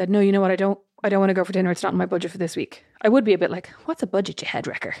somebody said, no, you know what? I don't want to go for dinner. It's not in my budget for this week. I would be a bit like, what's a budget, you head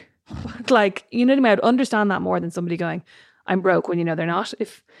wrecker? Like, you know what I mean? I'd understand that more than somebody going, I'm broke when you know they're not,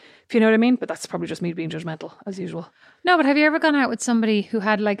 if you know what I mean. But that's probably just me being judgmental as usual. No, but have you ever gone out with somebody who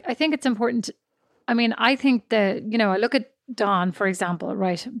had like, I think it's important. I mean, I think that, you know, I look at Don, for example,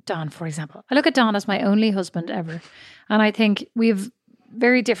 right? I look at Don as my only husband ever. And I think we have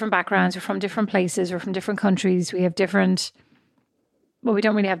very different backgrounds. We're from different places. We're from different countries. We have different... Well, we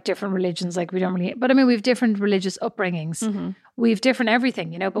don't really have different religions, but I mean, we have different religious upbringings. Mm-hmm. We have different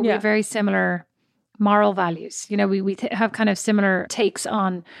everything, you know, but we have very similar moral values. You know, we have kind of similar takes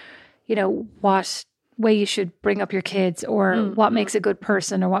on, you know, what way you should bring up your kids or what makes a good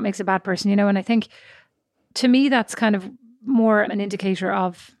person or what makes a bad person, you know. And I think to me, that's kind of more an indicator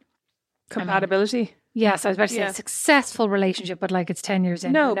of compatibility. Yes, I was about to say a successful relationship, but like it's 10 years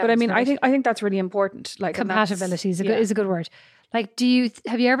in. No, but I mean, I think that's really important. Like compatibility is a good word. Like,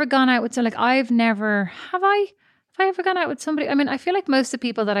 have you ever gone out with, so like I've never, have I? Have I ever gone out with somebody? I mean, I feel like most of the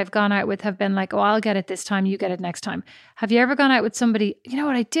people that I've gone out with have been like, oh, I'll get it this time, you get it next time. Have you ever gone out with somebody? You know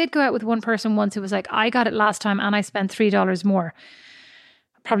what? I did go out with one person once who was like, I got it last time and I spent $3 more.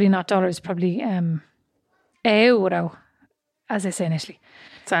 Probably not dollars, probably euro, as they say in Italy.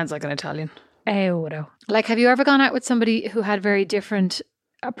 Sounds like an Italian. Euro. Like, have you ever gone out with somebody who had very different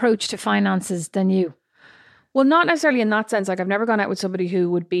approach to finances than you? Well, not necessarily in that sense. Like, I've never gone out with somebody who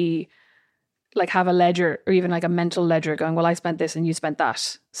would be like have a ledger or even like a mental ledger going, well, I spent this and you spent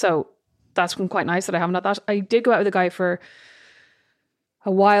that. So that's been quite nice that I haven't had that. I did go out with a guy for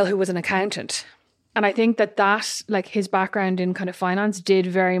a while who was an accountant. And I think that like his background in kind of finance did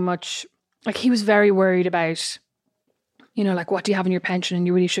very much, like he was very worried about, you know, like what do you have in your pension and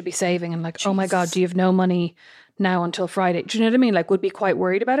you really should be saving, and like, oh my God, do you have no money now until Friday? Do you know what I mean? Like would be quite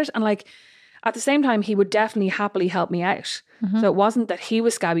worried about it. And like at the same time, he would definitely happily help me out. So it wasn't that he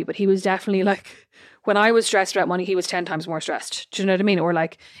was scabby, but he was definitely like, when I was stressed about money, he was 10 times more stressed. Do you know what I mean? Or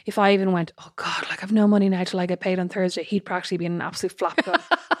like, if I even went, oh God, like I've no money now till I get paid on Thursday, he'd practically be in an absolute flap going,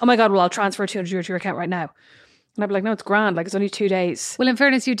 oh my God, well, I'll transfer 200 euro to your account right now. And I'd be like, no, it's grand. Like it's only 2 days. Well, in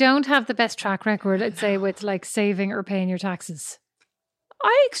fairness, you don't have the best track record, I'd say, with like saving or paying your taxes.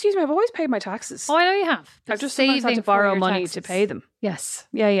 Excuse me, I've always paid my taxes. Oh, I know you have. I've just sometimes had to borrow money to pay them. Yes.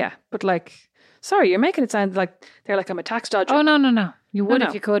 Yeah. But like, sorry, you're making it sound like they're like I'm a tax dodger. Oh, no. You would No.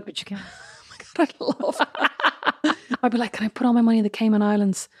 if you could, but you can't. I love that. I'd be like, can I put all my money in the Cayman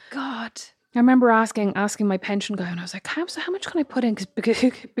Islands? God. I remember asking my pension guy, and I was like, how much can I put in? Because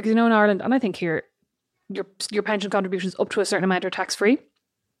you know in Ireland, and I think here, your pension contributions up to a certain amount are tax free.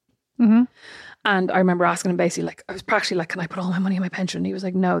 Mm-hmm. And I remember asking him basically, like, I was practically like, can I put all my money in my pension? And he was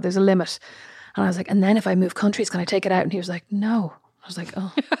like, no, there's a limit. And I was like, and then if I move countries, can I take it out? And he was like, no. I was like,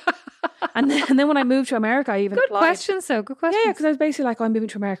 oh. And then when I moved to America, I even Good applied. questions, though. Good questions. Yeah, because I was basically like, oh, I'm moving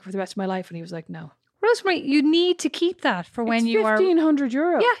to America for the rest of my life. And he was like, no. Rosemary, you need to keep that for when you are.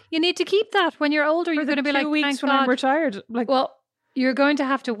 €1,500. Yeah, you need to keep that when you're older. You're For going to be like, 2 weeks thank when God. I'm retired. Like, Well, you're going to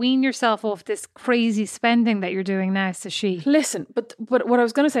have to wean yourself off this crazy spending that you're doing now, says she. listen, but what I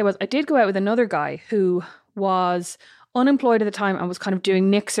was going to say was I did go out with another guy who was unemployed at the time and was kind of doing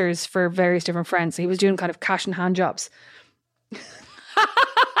nixers for various different friends. So he was doing kind of cash in hand jobs.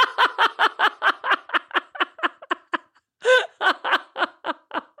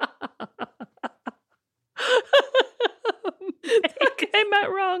 It came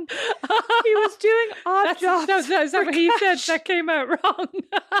out wrong. He was doing odd jobs. That's not what he said. That came out wrong.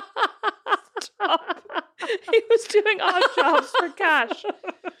 He was doing odd jobs for cash.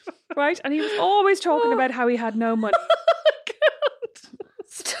 Right? And he was always talking about how he had no money.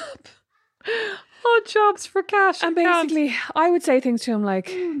 Stop. Odd jobs for cash. And basically, I would say things to him like,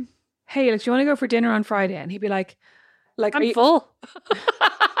 hey, like, do you want to go for dinner on Friday? And he'd be like, are I'm you full.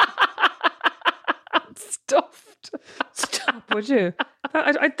 stuffed? Stop, would you?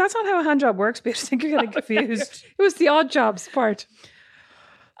 That's not how a hand job works, but I think you're getting confused. It was the odd jobs part.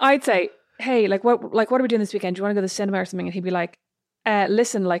 I'd say, hey, what are we doing this weekend? Do you want to go to the cinema or something? And he'd be like,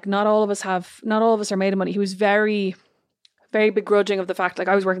 listen, like not all of us are made of money. He was very, very begrudging of the fact, like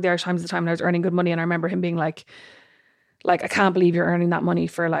I was working at the Irish Times at the time and I was earning good money, and I remember him being like I can't believe you're earning that money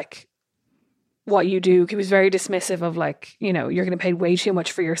for like what you do. He was very dismissive of like, you know, you're going to pay way too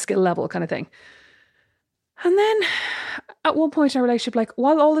much for your skill level kind of thing. And then at one point in our relationship, like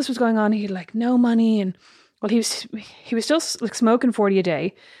while all this was going on, he had like no money, and well, he was still like smoking 40 a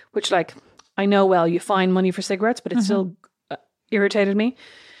day, which like I know, well, you find money for cigarettes, but it still irritated me.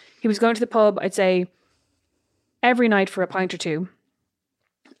 He was going to the pub, I'd say every night for a pint or two,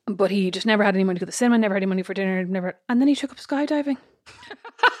 but he just never had any money to go to the cinema, never had any money for dinner, and then he took up skydiving.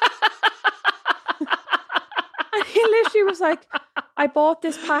 And he literally was like, I bought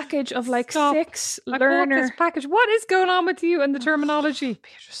this package of like Stop. 6 I bought learner this package. What is going on with you and the terminology?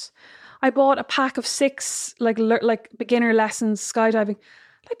 Beatrice. I bought a pack of 6 like beginner lessons skydiving.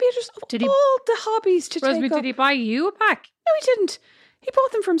 Like Beatrice, of Did he- all the hobbies to Rosemary, take up. did he buy you a pack? No, he didn't. He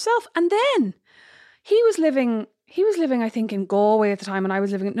bought them for himself. And then he was living, I think, in Galway at the time, and I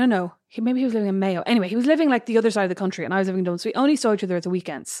was living maybe he was living in Mayo. Anyway, he was living like the other side of the country, and I was living in Dublin. So we only saw each other at the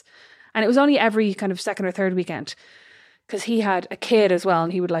weekends. And it was only every kind of second or third weekend, because he had a kid as well,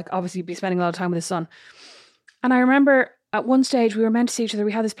 and he would like obviously be spending a lot of time with his son. And I remember at one stage we were meant to see each other.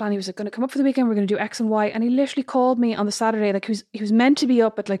 We had this plan. He was like going to come up for the weekend. We're going to do X and Y. And he literally called me on the Saturday. Like he was meant to be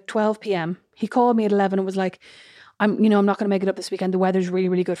up at like 12 p.m. He called me at 11 and was like, I'm not going to make it up this weekend. The weather's really,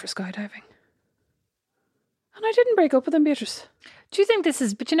 really good for skydiving. And I didn't break up with him, Beatrice. Do you think this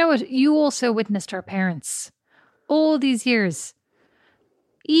is, but you know what? You also witnessed our parents all these years.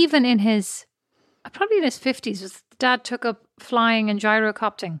 Even in his, probably in his 50s, was dad took up flying and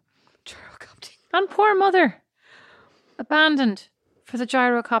gyrocopting. Gyrocopting. And poor mother. abandoned for the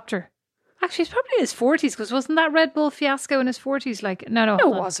gyrocopter. Actually, he's probably in his 40s because wasn't that Red Bull fiasco in his 40s? Like, no, No,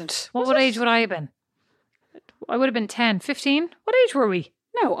 hold it on. wasn't. What age would I have been? I would have been 10, 15. What age were we?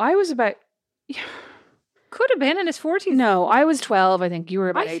 No, I was about... Could have been in his 40s. No, I was 12, I think. You were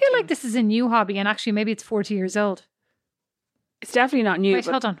about I 18. feel like this is a new hobby and actually maybe it's 40 years old. It's definitely not new. Wait,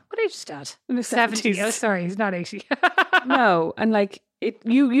 but hold on. What age is Dad? in the 70. 70s. Oh, sorry, he's not 80. No, and like,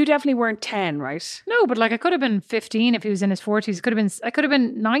 you definitely weren't 10, right? No, but like I could have been 15 if he was in his 40s. I could have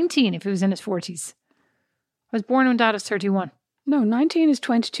been 19 if he was in his 40s. I was born when Dad was 31. No, 19 is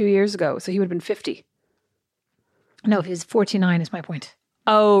 22 years ago, so he would have been 50. No, if he was 49 is my point.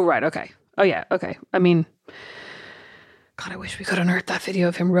 Oh, right, okay. Oh, yeah, okay. I mean, God, I wish we could unearth that video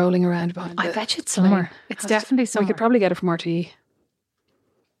of him rolling around behind I the bet you it's somewhere. plane. It's definitely We somewhere. could probably get it from RTE.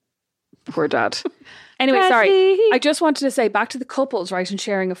 Poor Dad. Anyway, Daddy. sorry. I just wanted to say, back to the couples, right, and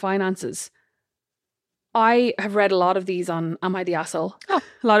sharing of finances. I have read a lot of these on Am I the Asshole? Oh.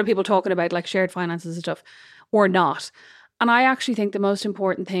 A lot of people talking about like shared finances and stuff, or not. And I actually think the most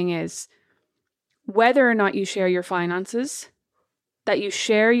important thing is whether or not you share your finances, that you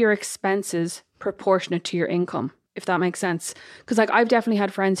share your expenses proportionate to your income, if that makes sense. Because like I've definitely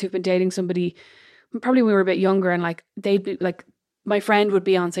had friends who've been dating somebody, probably when we were a bit younger, and like they'd be like, my friend would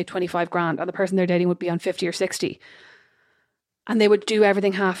be on say 25 grand and the person they're dating would be on 50 or 60. And they would do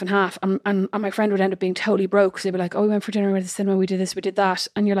everything half and half. And my friend would end up being totally broke. So they'd be like, oh, we went for dinner, we went to the cinema, we did this, we did that.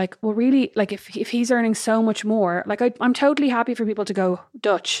 And you're like, well, really, like if he's earning so much more, like I'm totally happy for people to go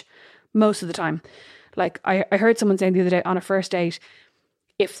Dutch most of the time. Like I heard someone saying the other day on a first date,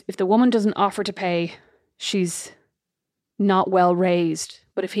 if the woman doesn't offer to pay, she's not well raised.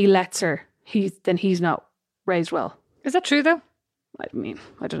 But if he lets her, then he's not raised well. Is that true though? I mean,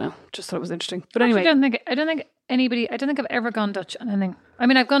 I don't know. Just thought it was interesting. But Actually, anyway, I don't think I've ever gone Dutch on anything. I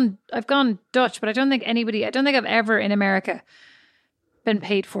mean, I've gone Dutch, but I don't think I've ever in America been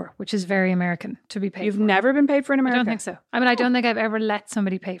paid for, which is very American to be paid you've for. never been paid for in I America? don't think so. I mean, I don't think I've ever let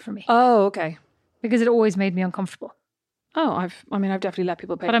somebody pay for me Oh, okay. because it always made me uncomfortable. Oh, I've definitely let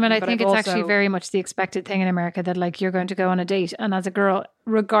people pay. But I mean, for me, I think I've it's also- actually very much the expected thing in America that like you're going to go on a date, and as a girl,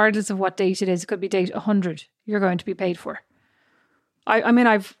 regardless of what date it is, it could be date 100, you're going to be paid for. I mean,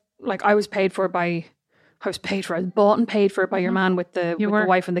 I was bought and paid for by your man with the were.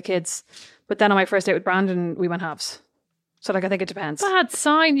 wife and the kids. But then on my first date with Brandon, we went halves. So like, I think it depends. Bad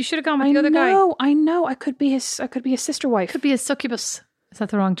sign. You should have gone with the other guy. I know. I could be his sister wife. Could be a succubus. Is that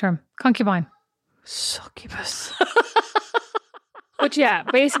the wrong term? Concubine. Succubus. But yeah,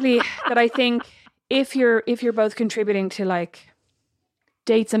 basically that I think if you're both contributing to like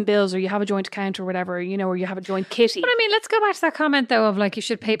dates and bills, or you have a joint account or whatever, or you have a joint kitty. But I mean, let's go back to that comment though of like you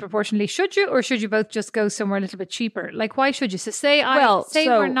should pay proportionally. Should you, or should you both just go somewhere a little bit cheaper? Like, why should you? So say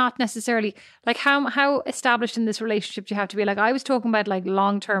we're not necessarily like how established in this relationship do you have to be? Like I was talking about like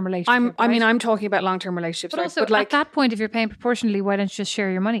long-term relationship. I'm talking about long-term relationships. But right? also But like at that point, if you're paying proportionally, why don't you just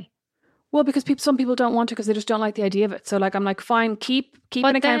share your money? well, because some people don't want to because they just don't like the idea of it. So like I'm like, fine, keep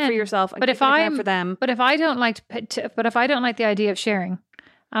an account for yourself, and but keep if an account I'm for them. But if I don't like the idea of sharing,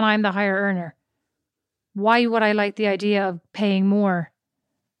 and I'm the higher earner, why would I like the idea of paying more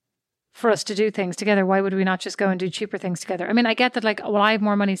for us to do things together? Why would we not just go and do cheaper things together? I mean, I get that like, well, I have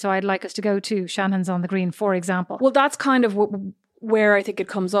more money, so I'd like us to go to Shannon's on the Green, for example. Well, that's kind of where I think it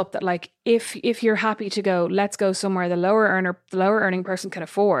comes up that like if you're happy to go, let's go somewhere the lower earning person can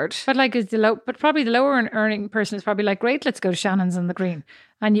afford. But like, but probably the lower earning person is probably like, great, let's go to Shannon's on the Green,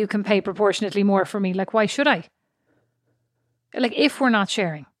 and you can pay proportionately more for me. Like, why should I? Like, if we're not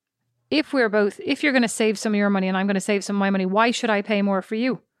sharing, if you're going to save some of your money and I'm going to save some of my money, why should I pay more for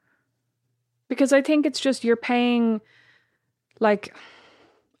you? Because I think it's just you're paying, like,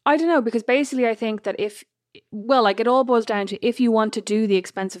 I don't know, because basically I think that it all boils down to if you want to do the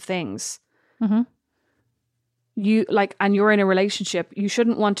expensive things, Mm-hmm. and you're in a relationship, you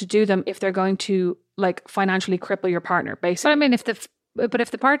shouldn't want to do them if they're going to like financially cripple your partner, basically. But I mean,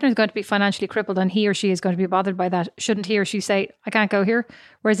 if the partner is going to be financially crippled and he or she is going to be bothered by that, shouldn't he or she say, I can't go here?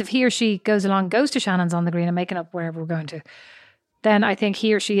 Whereas if he or she goes to Shannon's on the Green and making up wherever we're going to, then I think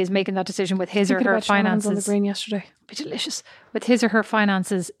he or she is making that decision with his or her finances. On the Green yesterday. Be delicious. With his or her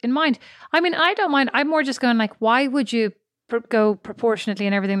finances in mind. I mean, I don't mind. I'm more just going like, why would you go proportionately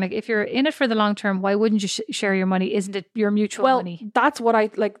and everything? Like, if you're in it for the long term, why wouldn't you share your money? Isn't it your mutual money? That's what I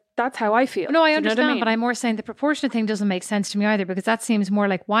like. That's how I feel. No, I Do you know understand, what I mean? but I'm more saying the proportionate thing doesn't make sense to me either, because that seems more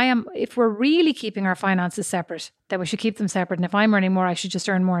like if we're really keeping our finances separate, then we should keep them separate. And if I'm earning more, I should just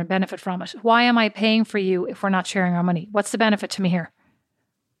earn more and benefit from it. Why am I paying for you if we're not sharing our money? What's the benefit to me here?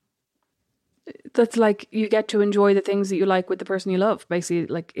 That's like you get to enjoy the things that you like with the person you love, basically.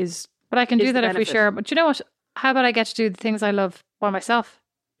 Like But I can do the that if we benefit. share. But you know what? how about I get to do the things I love by myself?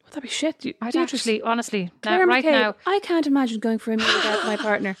 Would that be shit? I'd actually, honestly, Claire right McKay, now, I can't imagine going for a meal without my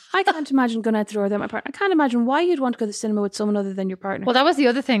partner. I can't imagine going out the door without my partner. I can't imagine why you'd want to go to the cinema with someone other than your partner. well, that was the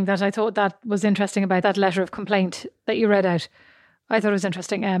other thing that I thought that was interesting about that letter of complaint that you read out. I thought it was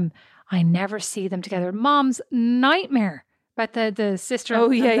interesting. I never see them together. Mom's nightmare about the sister.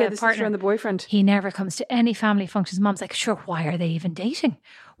 Oh and yeah, the the partner. sister and the boyfriend. He never comes to any family functions. Mom's like, sure, why are they even dating?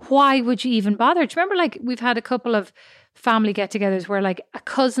 Why would you even bother? Do you remember, like, we've had a couple of family get-togethers where, like, a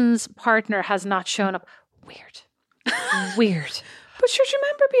cousin's partner has not shown up. Weird. Weird. But sure, do you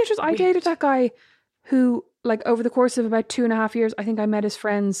remember, Beatrice? I dated that guy who, like, over the course of about 2.5 years, I think I met his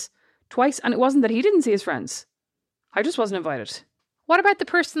friends twice, and it wasn't that he didn't see his friends. I just wasn't invited. What about the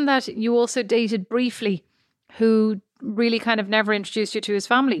person that you also dated briefly who really kind of never introduced you to his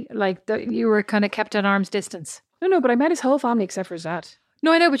family? Like, you were kind of kept at arm's distance. No, but I met his whole family except for his dad.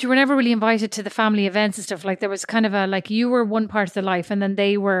 No, I know, but you were never really invited to the family events and stuff. Like, there was kind of a, like, you were one part of the life and then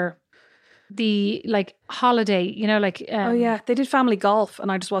they were the, like, holiday, you know, like... Oh yeah, they did family golf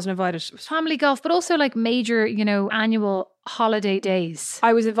and I just wasn't invited. It was- family golf, but also, like, major, you know, annual holiday days.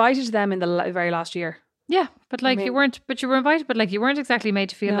 I was invited to them in the very last year. Yeah, but, like, mean- you weren't, but you were invited, but, like, you weren't exactly made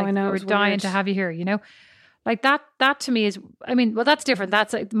to feel No, like I know, we it were was dying weird. to have you here, you know? Like, that to me is, I mean, well, that's different.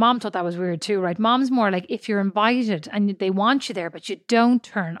 That's like, Mom thought that was weird too, right? Mom's more like, if you're invited and they want you there, but you don't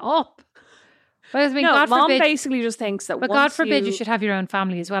turn up. But I mean, No, God Mom forbid, basically just thinks that but once God forbid you should have your own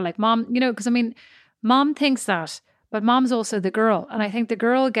family as well. Like, Mom, you know, because I mean, Mom thinks that, but Mom's also the girl. And I think the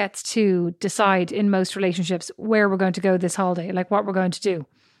girl gets to decide in most relationships where we're going to go this holiday, like what we're going to do.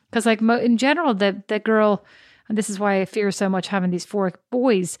 Because, like, in general, the girl, and this is why I fear so much having these 4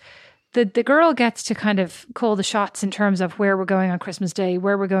 boys, the girl gets to kind of call the shots in terms of where we're going on Christmas Day,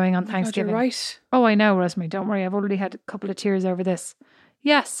 where we're going on Thanksgiving. You're right. Oh, I know, Rosemary. Don't worry. I've already had a couple of tears over this.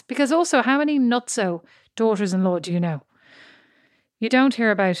 Yes, because also, how many nutso daughters-in-law do you know? You don't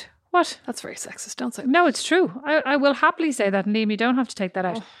hear about what? That's very sexist. Don't say that. No, it's true. I will happily say that, and Liam, you don't have to take that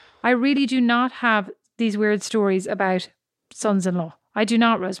out. I really do not have these weird stories about sons-in-law. I do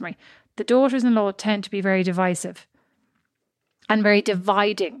not, Rosemary. The daughters-in-law tend to be very divisive and very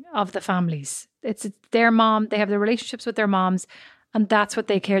dividing of the families. It's their mom. They have their relationships with their moms, and that's what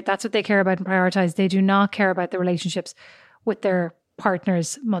they care. That's what they care about and prioritize. They do not care about the relationships with their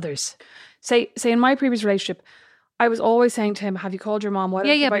partners' mothers. Say in my previous relationship, I was always saying to him, "Have you called your mom? What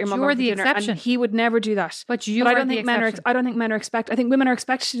Yeah, about but your mom you're over the dinner?" exception. And he would never do that. But you I are don't the think men are. exception. I don't think men are expect. I think women are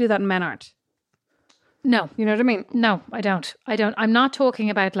expected to do that, and men aren't. No. You know what I mean? No, I don't. I'm not talking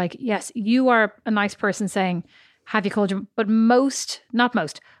about, like, yes, you are a nice person saying, have you called your, but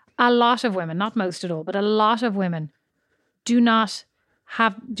a lot of women, not most at all, but a lot of women do not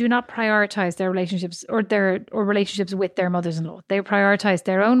prioritize their relationships or relationships with their mothers-in-law. They prioritize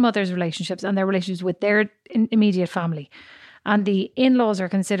their own mother's relationships and their relationships with their immediate family. And the in-laws are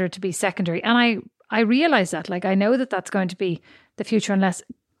considered to be secondary. And I realize that, like, I know that that's going to be the future unless,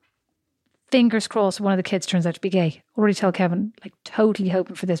 fingers crossed, one of the kids turns out to be gay. Already tell Kevin, like, totally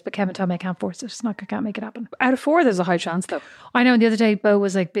hoping for this, but Kevin told me I can't force it. I can't make it happen. Out of 4, there's a high chance, though. I know. And the other day, Beau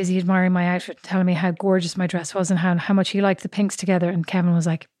was like busy admiring my outfit, telling me how gorgeous my dress was and how much he liked the pinks together. And Kevin was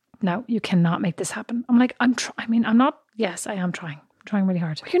like, "No, you cannot make this happen." I'm like, I'm not. Yes, I am trying. I'm trying really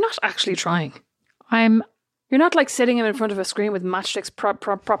hard. You're not actually trying. You're not like sitting him in front of a screen with matchsticks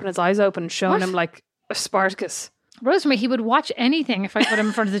propping his eyes open and showing him like a Spartacus. Rosemary, he would watch anything if I put him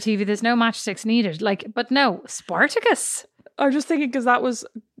in front of the TV. There's no matchsticks needed. Like, but no, Spartacus. I was just thinking because that was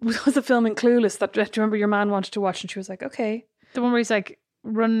a film in Clueless that, do you remember, your man wanted to watch and she was like, okay. The one where he's like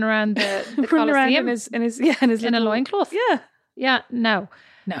running around the running around Colosseum in his in a loincloth. Yeah. No.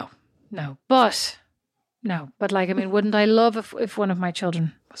 But like, I mean, wouldn't I love if one of my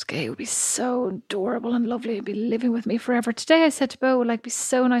children was gay? It would be so adorable and lovely. He'd be living with me forever. Today I said to Beau, like, be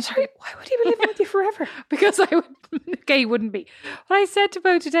so nice. Sorry, why would he be living with you forever? Because I would, gay wouldn't be. But I said to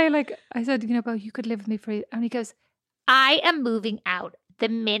Beau today, like, I said, you know, Beau, you could live with me for, and he goes, I am moving out the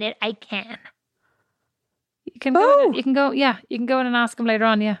minute I can. You can go in and ask him later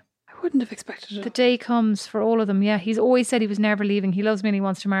on, yeah. I wouldn't have expected it. The day comes for all of them, yeah. He's always said he was never leaving. He loves me and he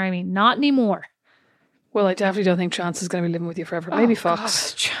wants to marry me. Not anymore. Well, I definitely don't think Chance is going to be living with you forever. Maybe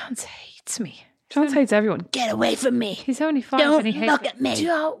Fox. God, Chance hates me. Chance hates everyone. Get away from me. He's only 5 Don't and he hates look at me.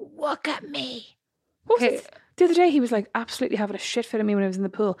 Don't look at me. Okay. The other day he was like absolutely having a shit fit at me when I was in the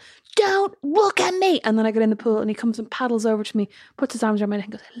pool. Don't look at me. And then I get in the pool and he comes and paddles over to me, puts his arms around my neck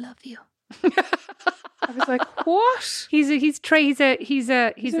and goes, I love you. I was like, what? He's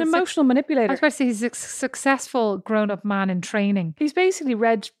an emotional manipulator. I was about to say he's a successful grown-up man in training. He's basically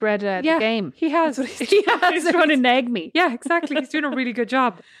bred the game. He has. He has. He's trying to nag me. Yeah, exactly. He's doing a really good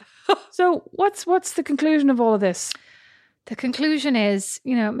job. So what's the conclusion of all of this? The conclusion is,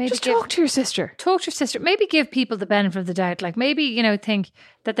 maybe Just talk to your sister. Talk to your sister. Maybe give people the benefit of the doubt. Like maybe, think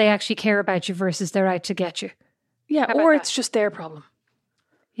that they actually care about you versus they're out to get you. Yeah, How about or that? it's just their problem.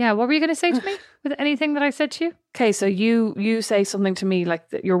 Yeah, what were you going to say to me with anything that I said to you? Okay, so you say something to me like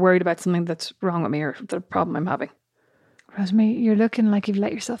that you're worried about something that's wrong with me or the problem I'm having. Rosemary, you're looking like you've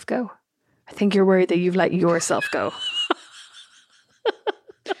let yourself go. I think you're worried that you've let yourself go.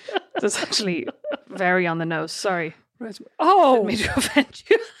 That's actually very on the nose. Sorry. Rosemary. Didn't mean to offend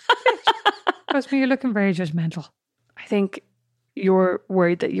you. Rosemary, you're looking very judgmental. I think you're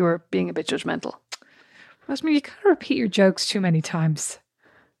worried that you're being a bit judgmental. Rosemary, you can't repeat your jokes too many times.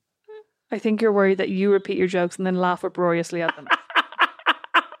 I think you're worried that you repeat your jokes and then laugh uproariously at them.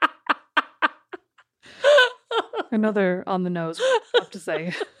 Another on the nose, I have to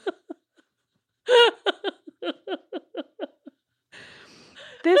say.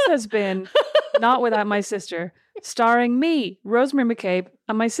 This has been Not Without My Sister, starring me, Rosemary McCabe,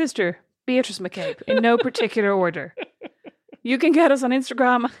 and my sister, Beatrice McCabe, in no particular order. You can get us on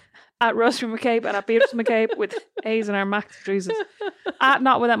Instagram at Rosemary McCabe and at Beatrice McCabe with A's and our Max Jesus. At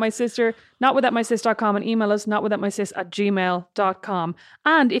Not Without My Sister, notwithoutmysis.com, and email us notwithoutmysis@gmail.com.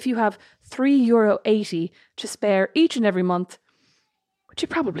 And if you have €3.80 to spare each and every month, which you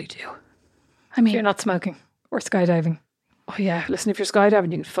probably do. I mean, You're not smoking or skydiving. oh yeah, listen, if you're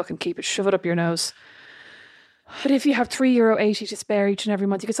skydiving, you can fucking keep it, shove it up your nose. But if you have €3.80 to spare each and every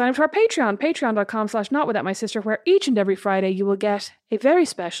month, you can sign up to our Patreon, patreon.com/notwithoutmysister, where each and every Friday you will get a very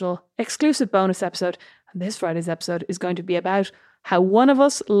special, exclusive bonus episode. And this Friday's episode is going to be about how one of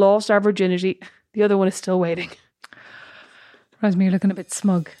us lost our virginity. The other one is still waiting. Rosemary, you're looking a bit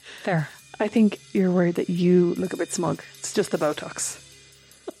smug there. I think you're worried that you look a bit smug. It's just the Botox.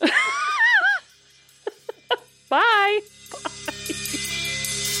 Bye.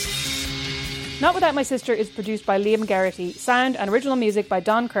 Not Without My Sister is produced by Liam Garrity, sound and original music by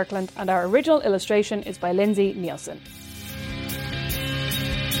Don Kirkland, and our original illustration is by Lindsay Nielsen.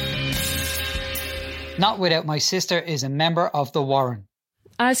 Not Without My Sister is a member of The Warren.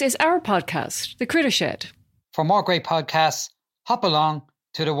 As is our podcast, The Critter Shed. For more great podcasts, hop along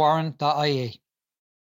to thewarren.ie.